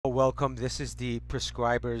Welcome. This is the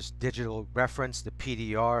prescriber's digital reference, the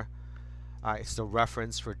PDR. It's the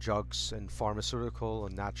reference for drugs and pharmaceutical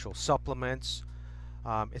and natural supplements.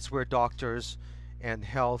 It's where doctors and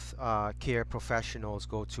health care professionals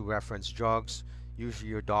go to reference drugs.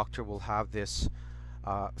 Usually your doctor will have this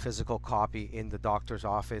physical copy in the doctor's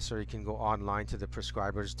office, or you can go online to the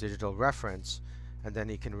prescriber's digital reference and then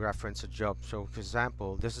you can reference a drug. So for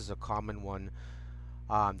example, this is a common one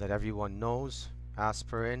that everyone knows.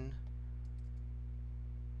 Aspirin.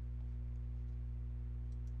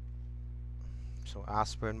 So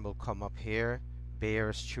aspirin will come up here.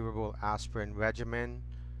 Bayer's chewable aspirin regimen.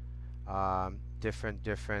 Different.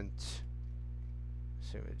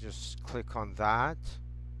 So just click on that,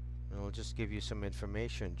 and it'll just give you some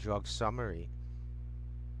information. Drug summary.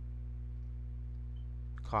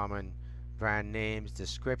 Common brand names,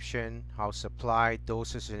 description, how supplied,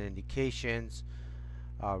 doses and indications.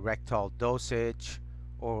 Rectal dosage,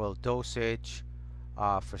 oral dosage,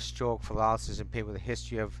 for stroke, paralysis, and pain with a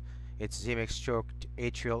history of ischemic stroke,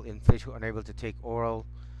 atrial inflation, unable to take oral.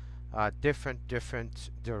 Different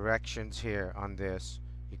directions here on this.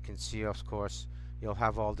 You can see, of course, you'll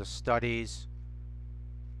have all the studies,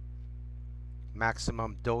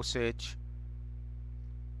 maximum dosage.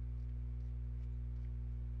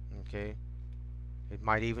 Okay, it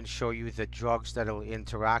might even show you the drugs that it'll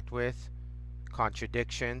interact with,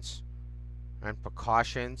 contradictions and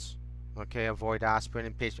precautions. Okay, avoid aspirin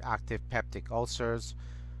in patient active peptic ulcers.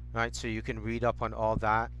 Right, so you can read up on all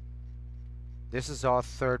that. This is all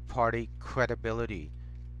third-party credibility,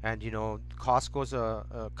 and you know, Costco's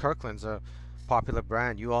Kirkland's a popular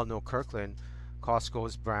brand. You all know Kirkland,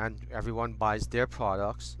 Costco's brand. Everyone buys their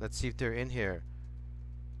products. Let's see if they're in here.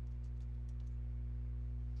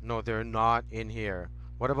 No, they're not in here.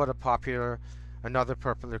 What about another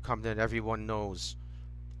popular company that everyone knows?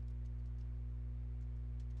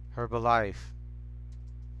 Herbalife.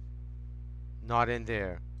 Not in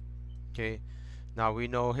there. Okay. Now we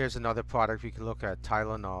know, here's another product we can look at,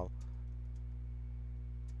 Tylenol.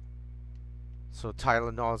 So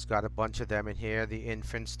Tylenol's got a bunch of them in here. The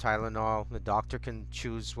infant's Tylenol. The doctor can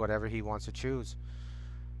choose whatever he wants to choose.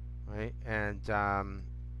 Right? And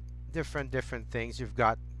different things. You've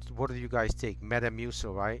got, what do you guys take?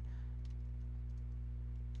 Metamucil, right?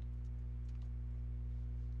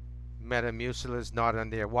 Metamucil is not in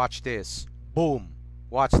there. Watch this. Boom.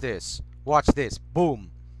 Watch this. Watch this.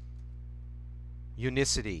 Boom.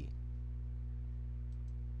 Unicity.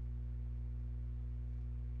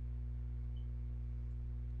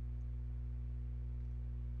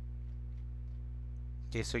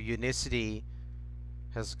 Okay, so Unicity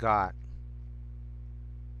has got,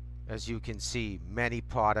 as you can see, many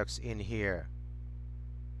products in here.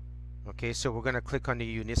 Okay, so we're going to click on the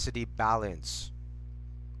Unicity balance.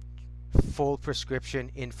 Full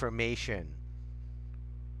prescription information.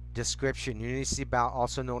 Description. Unicity balance,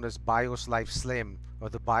 also known as Bios Life Slim, or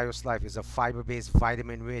the Bios Life, is a fiber-based,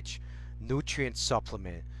 vitamin-rich nutrient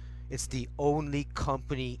supplement. It's the only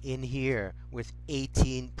company in here with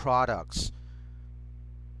 18 products.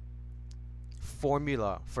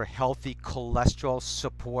 Formula for healthy cholesterol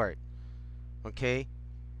support. Okay?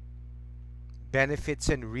 Benefits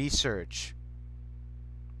and research.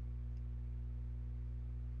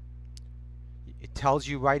 It tells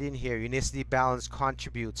you right in here, Unicity Balance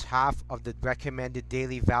contributes half of the recommended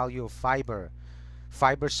daily value of fiber.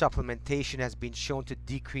 Fiber supplementation has been shown to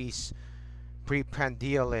decrease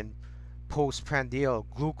preprandial and postprandial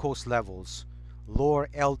glucose levels, lower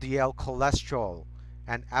LDL cholesterol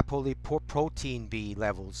and apolipoprotein B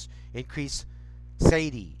levels, increase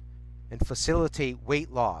satiety, and facilitate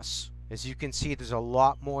weight loss. As you can see, there's a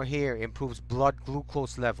lot more here. Improves blood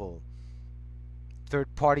glucose level.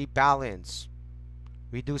 Third-party balance.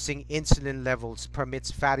 Reducing insulin levels,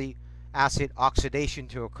 permits fatty acid oxidation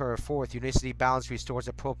to occur. Fourth, Unicity Balance restores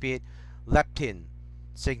appropriate leptin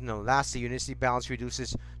signal. Lastly, Unicity Balance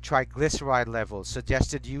reduces triglyceride levels.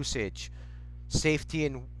 Suggested usage. Safety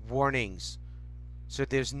and warnings. So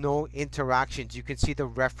there's no interactions. You can see the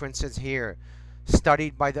references here.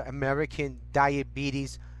 Studied by the American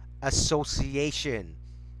Diabetes Association.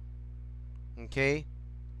 Okay?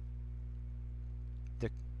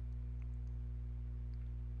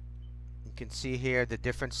 You can see here the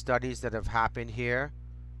different studies that have happened here.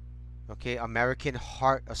 Okay, American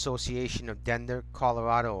Heart Association of Denver,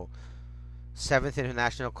 Colorado. 7th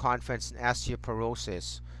International Conference on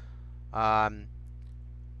Osteoporosis.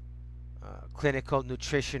 Clinical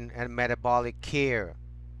Nutrition and Metabolic Care.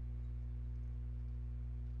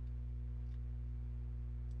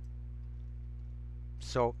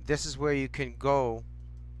 So this is where you can go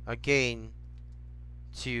again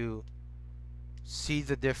to see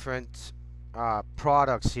the different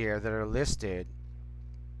products here that are listed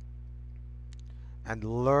and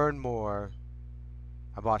learn more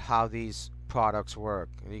about how these products work.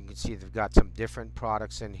 And you can see they've got some different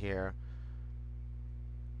products in here,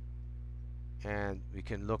 and we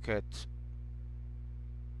can look at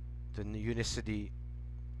the Unicity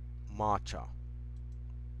matcha,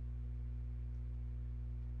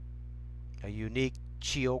 a unique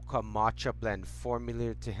Chioka matcha blend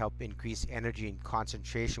formulated to help increase energy and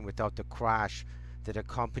concentration without the crash that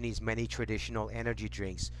accompanies many traditional energy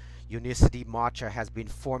drinks. Unicity matcha has been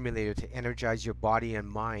formulated to energize your body and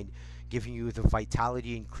mind, giving you the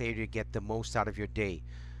vitality and clarity to get the most out of your day.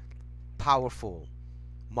 Powerful.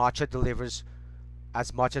 Matcha delivers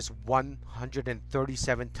as much as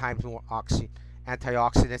 137 times more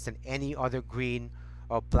antioxidants than any other green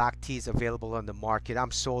or black teas available on the market. I'm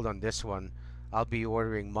sold on this one. I'll be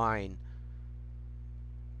ordering mine.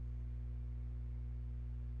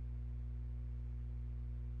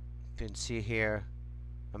 You can see here,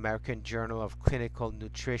 American Journal of Clinical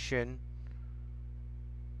Nutrition,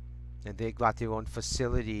 and they got their own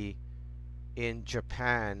facility in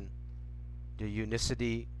Japan, the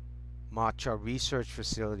Unicity Matcha Research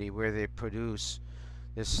Facility, where they produce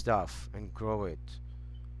this stuff and grow it.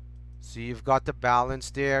 So you've got the balance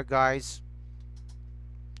there, guys.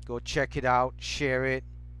 Go check it out, share it.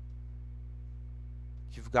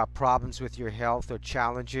 If you've got problems with your health or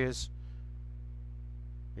challenges,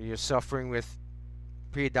 or you're suffering with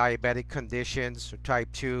pre-diabetic conditions or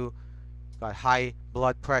type 2, got high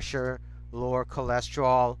blood pressure, lower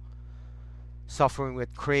cholesterol, suffering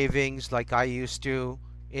with cravings like I used to,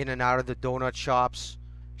 in and out of the donut shops,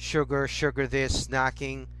 sugar this,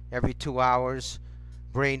 snacking every 2 hours,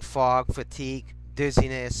 brain fog, fatigue,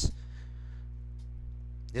 dizziness.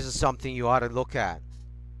 This is something you ought to look at.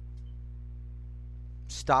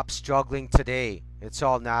 Stop struggling today. It's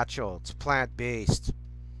all natural. It's plant-based.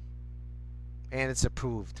 And it's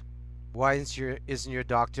approved. Why isn't your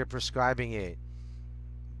doctor prescribing it?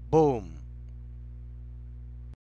 Boom.